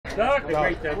Duck, the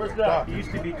great Duck. Where's Duck? He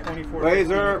used to be 24.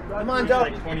 Razor. Come on,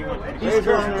 Duck. Like 21. He's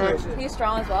strong. He's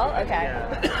strong as well? Okay.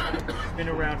 Yeah. He's been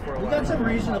around for a while. We got some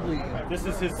reasonably This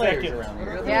is his second.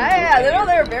 Yeah,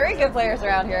 they're very good players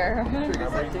around here.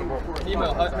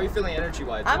 Nemo, how are you feeling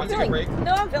energy-wise? I'm feeling great.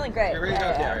 You're ready to go?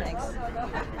 Yeah, thanks.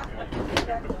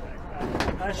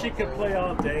 She could play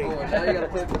all day. Oh, now you gotta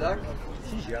play the duck?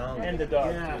 She's young. And the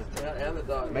dog. Yeah, and the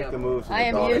dog. Make the moves. I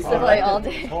am used to play all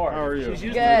day. How are you?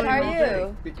 Good, how are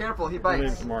you? Be careful, he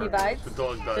bites. He bites? The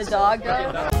dog does. The dog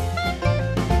does?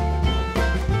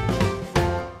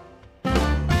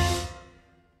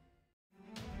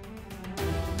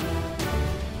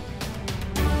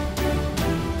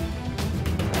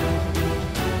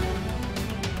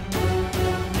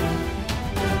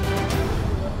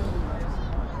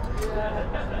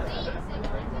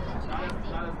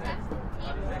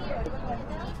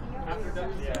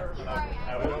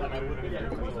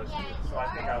 So I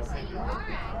think I was thinking.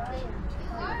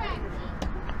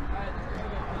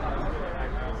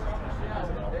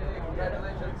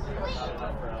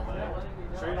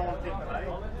 Sure you don't want to take the night?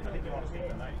 I think you want to take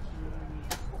the night.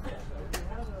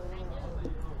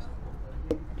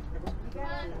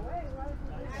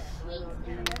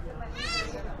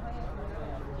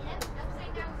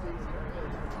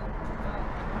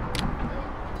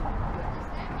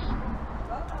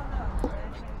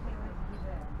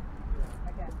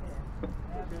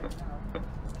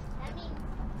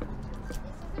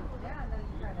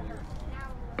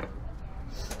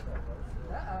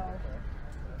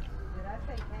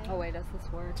 Oh wait, does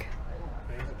this work?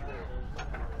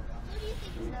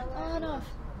 Oh no.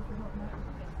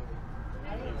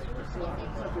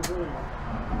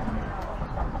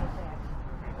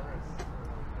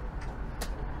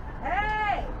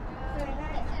 Hey!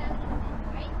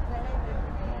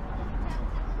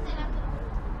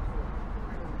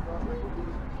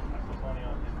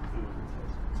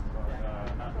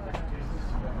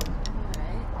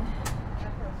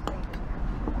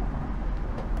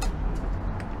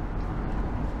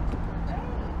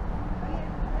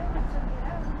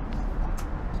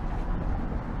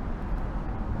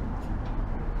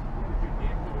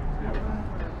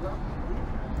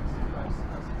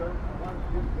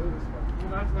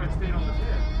 That's why I stayed on the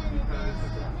pit, because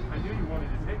I knew you wanted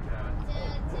to take that.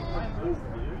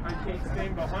 I keep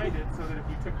staying behind it so that if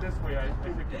you took this way, I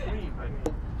took it clean, but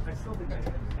I still think I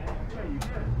did. Yeah, you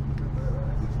did.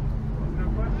 No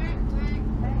question.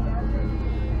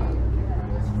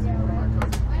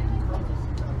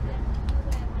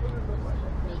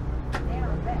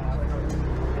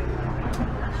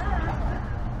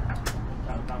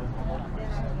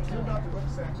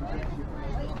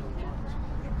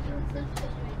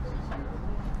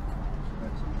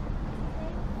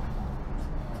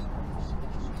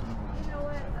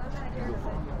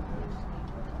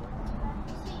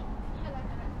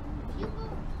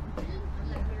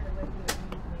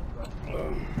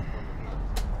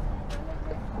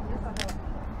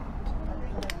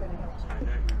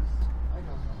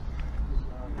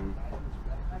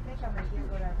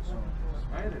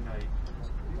 I had a night.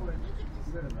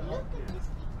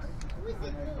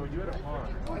 Oh, you had a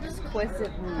pond.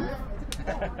 Exquisite move.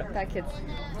 That kid's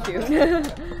cute.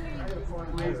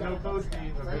 There's no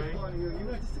postings, okay?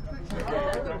 Okay,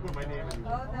 don't put my name in.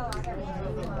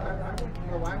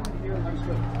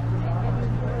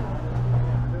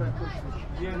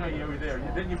 Yeah, no, you were there.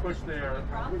 Then you pushed there.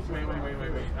 Wait.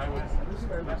 I was.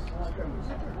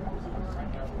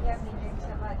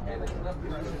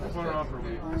 One off or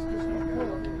wait.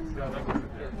 Yeah, that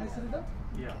wasn't there.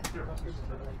 Yeah, sure.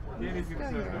 Danny's gonna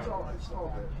set it up.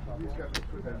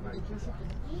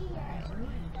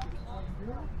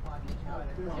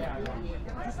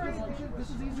 This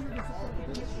is easier to support,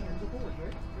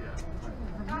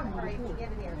 right?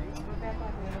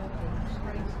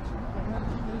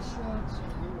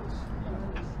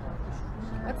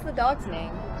 What's the dog's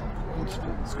name?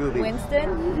 Scooby. Winston?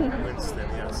 Winston,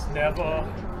 yes. Never.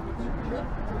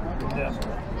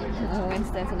 Oh,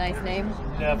 Winston's a nice name.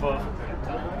 Never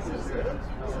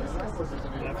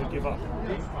give up.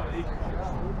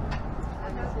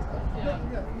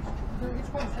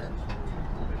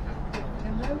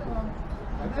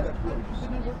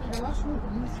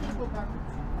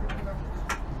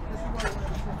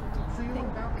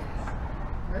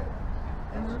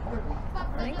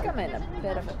 I think I'm in a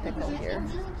bit of a pickle here.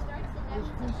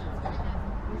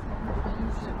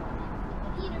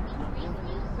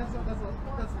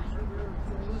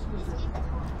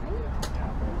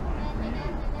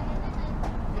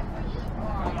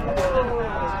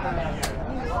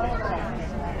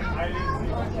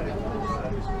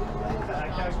 I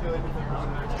calculated the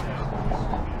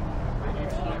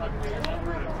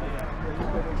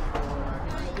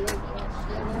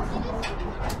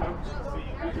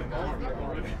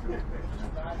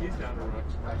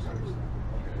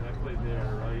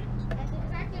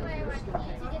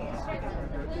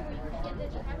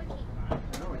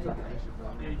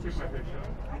took my picture.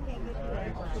 Yeah,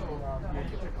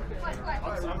 you took my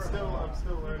picture. I'm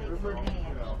still learning. You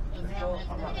know,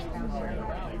 I'm not too familiar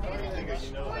with everything. I think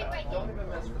you know that. Don't even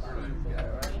mess with her.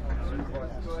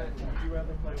 Would you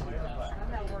rather play white or black? I'm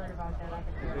not worried about that.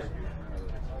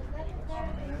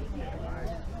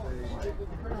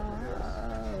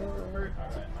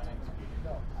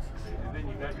 And then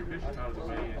you got your bishop out of the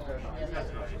way, and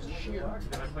that's right.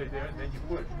 Then I played there, and then you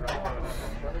push, right?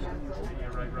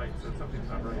 Yeah, right. So something's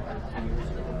not right.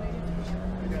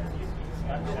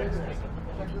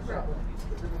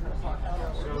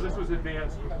 So this was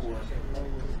advanced before.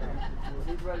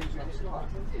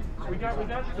 We got to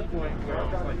the point where I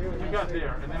was like, we got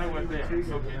there, and then I went there.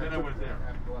 Okay, then I went there.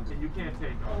 And you can't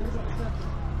take off.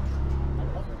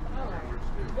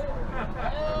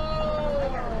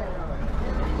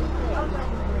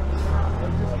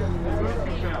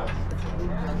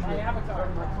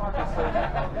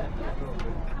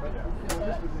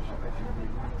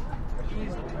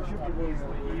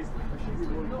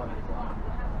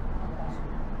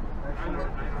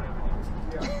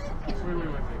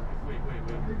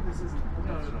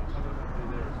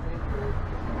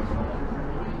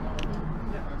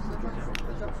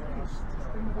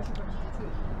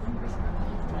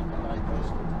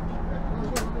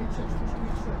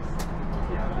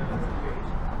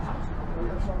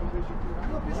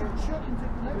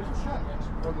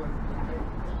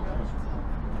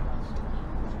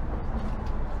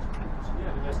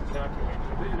 Yeah, that's exactly what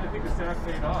I think the sack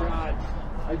paid off.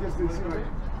 I just didn't see my.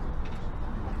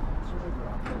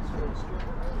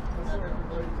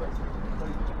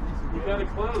 You got it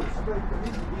close.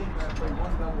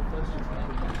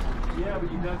 Yeah, but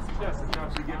that's chess. It's not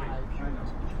forgiving.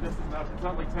 This is not. It's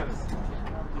not like tennis.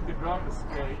 You can drop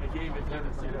a game in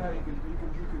tennis. You know? You can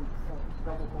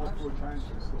double hold 4 times.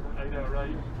 I know,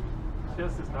 right?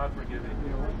 Chess is not forgiving.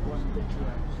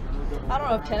 I don't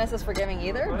know if tennis is forgiving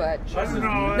either, but I don't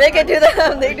know. they can do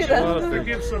that. They do that.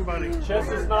 Forgive somebody. Chess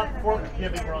is not fork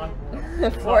giving, Ron.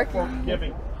 Fork. Fork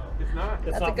giving. It's not.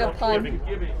 It's That's not a good fork pun.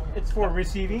 giving. It's for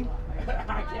receiving.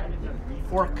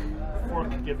 Fork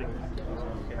giving.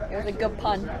 It was a good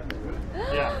pun.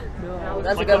 Yeah. No,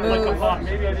 that's Like a good like a move. pun.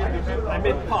 Maybe I didn't defend. I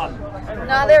meant pun.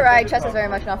 No, they're right. Chess is very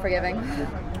much not forgiving.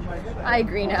 I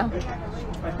agree now.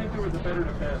 I think there was a better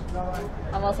defense.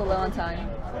 I'm also low on time.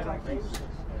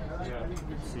 Yeah.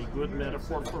 See, good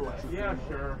metaphor for life. Yeah,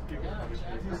 sure. You can punish me.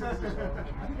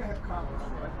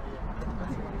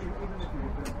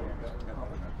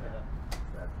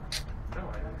 No, I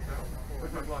don't know.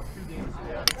 I've lost 2 games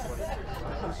today out of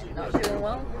 20. Not doing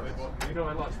well. You know,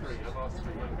 I lost 3. I lost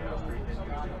 3 and now 3 and you 2.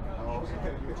 Oh,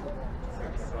 okay.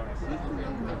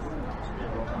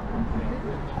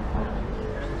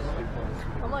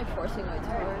 I'm like forcing my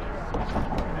forward.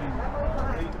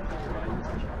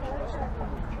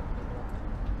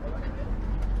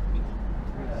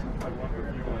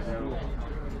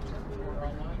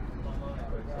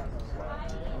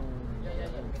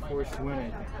 Forced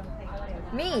winning.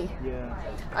 Me? Yeah.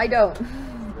 I don't.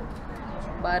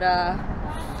 But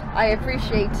I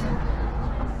appreciate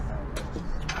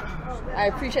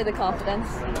the confidence.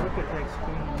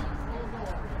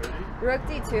 Rook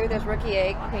d2, there's rook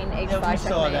e8, queen h5, We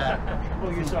saw checkmate. that. Oh,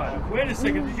 you saw it. Wait a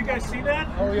second. Did you guys see that?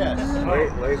 Oh yes.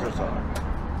 Laser saw.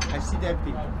 I see dead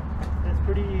people. That's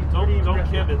pretty. Don't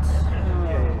kibitz.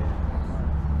 Yeah.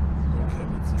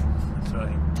 That's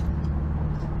right.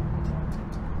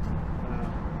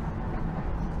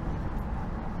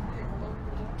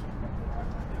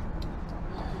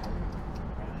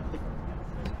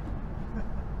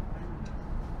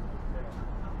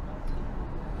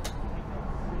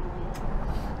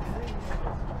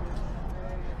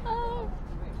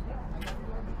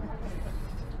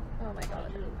 Oh my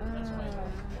god.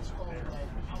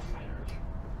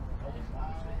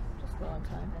 Just a long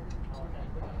time.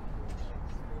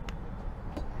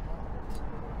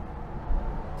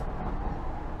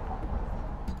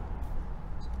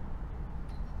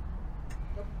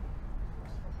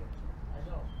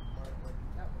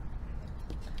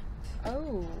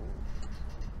 Oh.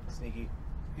 Sneaky.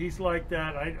 He's like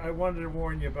that. I wanted to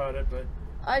warn you about it, but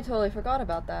I totally forgot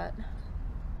about that.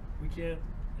 we can't.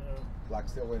 Black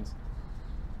still wins.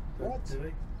 What? Do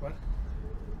they? What?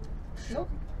 Nope.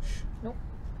 Nope.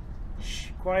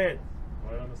 Shh. Quiet.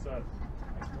 Right on the side.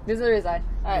 This is the resign.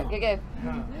 Alright, good game.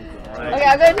 Yeah. Okay,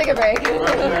 I'm gonna take a break.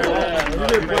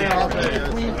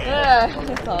 Yeah.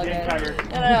 It's all good. Tired.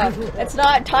 No. It's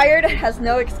not tired. Has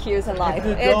no excuse in life.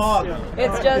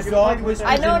 It's just.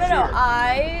 I know.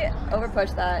 I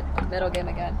overpushed that middle game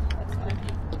again. That's fine.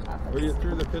 Well, you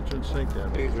threw the pitcher and sank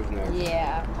that.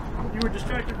 Yeah. You were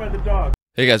distracted by the dog.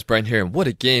 Hey guys, Brian here, and what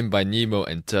a game by Nemo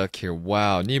and Duck here.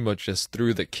 Wow, Nemo just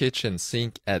threw the kitchen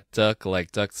sink at Duck,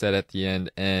 like Duck said at the end,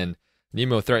 and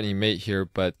Nemo threatening mate here,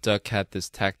 but Duck had this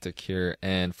tactic here.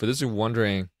 And for those who are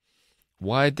wondering,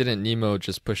 why didn't Nemo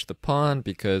just push the pawn?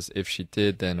 Because if she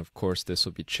did, then of course this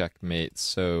will be checkmate.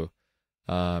 So,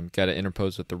 gotta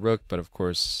interpose with the rook, but of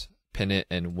course pin it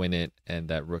and win it, and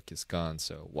that rook is gone.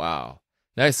 So, wow.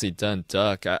 Nicely done,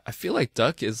 Duck. I feel like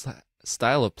Duck is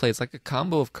style of play. It's like a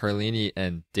combo of Carlini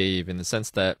and Dave in the sense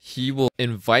that he will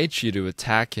invite you to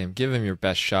attack him, give him your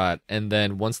best shot, and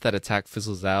then once that attack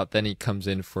fizzles out, then he comes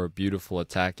in for a beautiful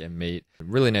attack and mate.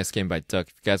 Really nice game by Duck.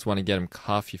 If you guys want to get him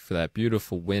coffee for that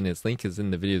beautiful win, his link is in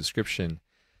the video description.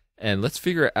 And let's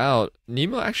figure out,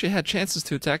 Nemo actually had chances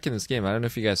to attack in this game. I don't know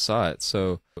if you guys saw it.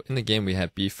 So in the game we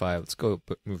had b5. Let's go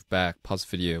move back, pause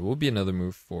the video. Will be another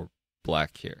move for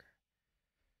black here.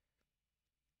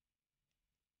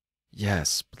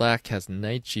 Yes, black has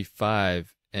knight g5,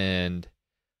 and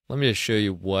let me just show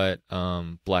you what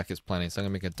black is planning. So I'm going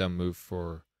to make a dumb move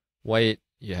for white.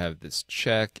 You have this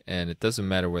check, and it doesn't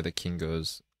matter where the king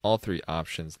goes. All three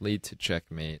options lead to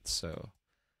checkmate, so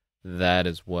that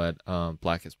is what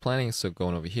black is planning. So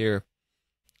going over here,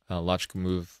 logical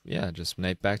move, yeah, just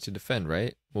knight back to defend,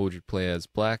 right? What would you play as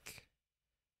black?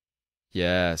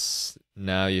 Yes,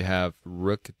 now you have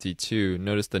rook d2.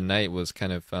 Notice the knight was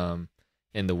kind of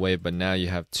in the way, but now you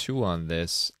have 2 on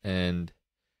this, and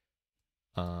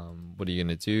what are you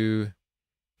gonna do?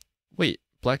 Wait,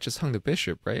 black just hung the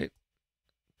bishop, right?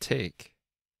 Take.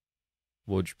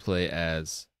 What would you play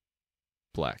as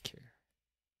black here?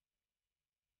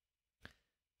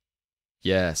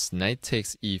 Yes, knight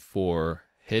takes e4,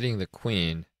 hitting the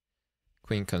queen.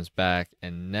 Queen comes back,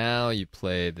 and now you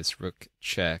play this rook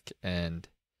check, and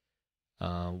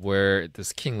where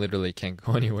this king literally can't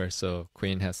go anywhere, so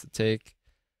queen has to take.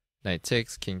 Knight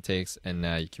takes, king takes, and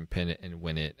now you can pin it and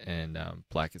win it. And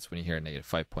black is winning here at negative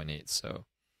 5.8. So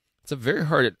it's a very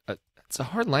hard, it's a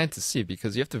hard line to see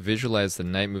because you have to visualize the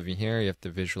knight moving here. You have to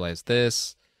visualize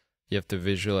this. You have to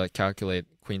visualize, calculate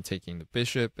queen taking the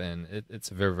bishop, and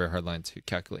it's a very, very hard line to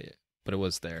calculate it. But it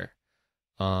was there.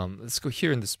 Let's go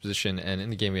here in this position, and in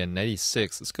the game we had knight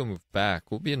e6. Let's go move back.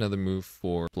 Will be another move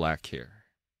for black here.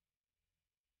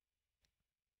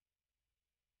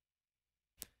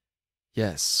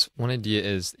 Yes, one idea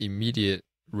is immediate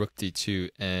rook d2,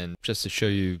 and just to show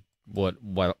you what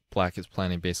black is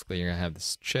planning, basically you're going to have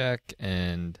this check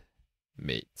and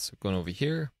mate. So going over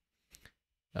here,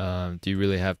 do you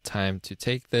really have time to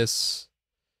take this?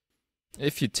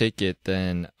 If you take it,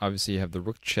 then obviously you have the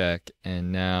rook check,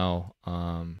 and now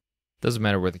doesn't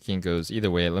matter where the king goes.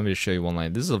 Either way, let me just show you one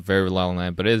line. This is a very long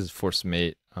line, but it is forced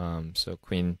mate. So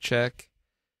queen check,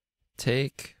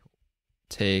 take,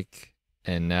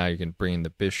 and now you can bring in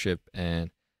the bishop and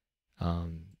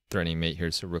threatening mate here,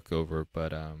 so rook over,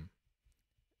 but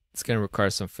it's going to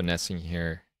require some finessing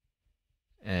here,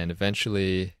 and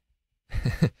eventually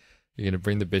you're going to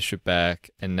bring the bishop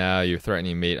back, and now you're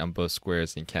threatening mate on both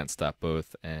squares, and you can't stop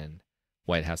both, and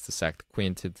white has to sack the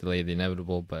queen to delay the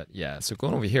inevitable. But yeah, so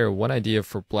going over here, one idea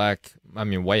for black, I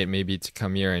mean white, maybe to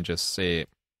come here and just say,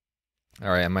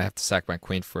 all right, I might have to sack my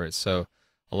queen for it. So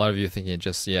a lot of you are thinking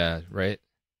just, yeah, right?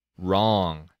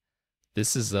 Wrong.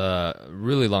 This is a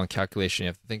really long calculation you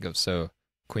have to think of. So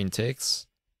queen takes,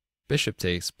 bishop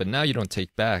takes, but now you don't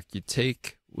take back. You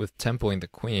take with tempoing the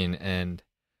queen, and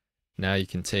now you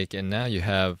can take, and now you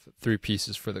have 3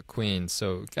 pieces for the queen.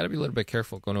 So got to be a little bit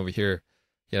careful going over here.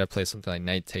 You got to play something like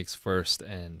knight takes first,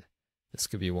 and this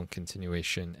could be one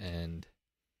continuation, and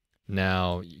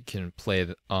now you can play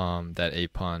that a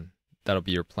pawn. That'll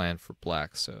be your plan for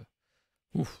black. So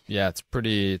oof, yeah, it's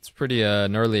pretty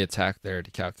gnarly attack there to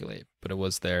calculate, but it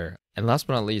was there. And last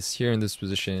but not least, here in this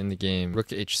position in the game, rook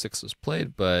h6 was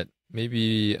played, but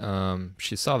maybe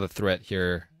she saw the threat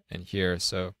here and here,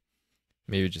 so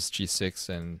maybe just g6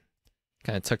 and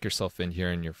kind of tuck yourself in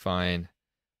here and you're fine.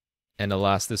 And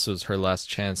alas, this was her last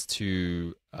chance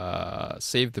to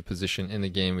save the position in the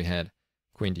game. We had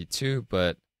queen d2,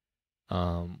 but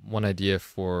one idea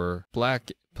for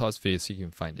black, pause video so you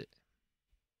can find it.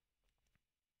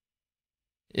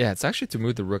 Yeah, it's actually to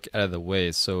move the rook out of the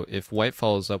way. So if white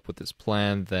follows up with this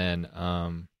plan, then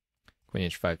queen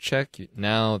h5 check.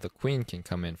 Now the queen can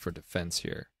come in for defense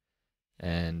here.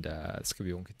 And this could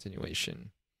be one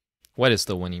continuation. White is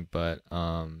still winning, but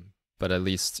at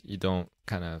least you don't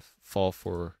kind of fall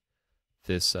for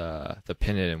this the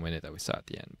pin it and win it that we saw at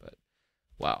the end. But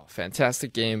wow,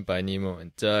 fantastic game by Nemo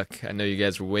and Duck. I know you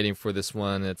guys were waiting for this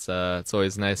one. It's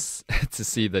always nice to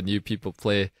see the new people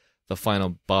play the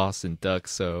final boss in Duck.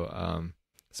 So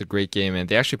it's a great game, and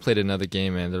they actually played another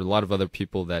game, and there are a lot of other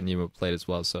people that Nemo played as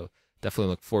well. So definitely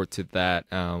look forward to that.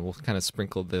 We'll kind of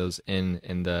sprinkle those in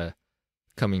the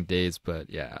coming days, but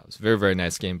yeah, it was a very, very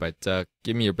nice game by Duck.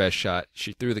 Give me your best shot.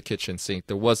 She threw the kitchen sink.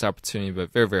 There was opportunity,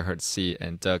 but very, very hard to see,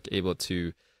 and Duck able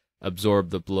to absorb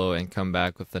the blow and come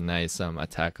back with a nice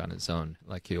attack on his own,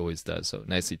 like he always does. So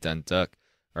nicely done, Duck.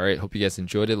 All right, hope you guys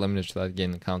enjoyed it. Let me know what you thought again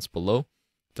in the comments below.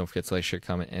 Don't forget to like, share,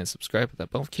 comment, and subscribe with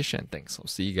that notification. Thanks. I'll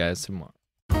see you guys tomorrow.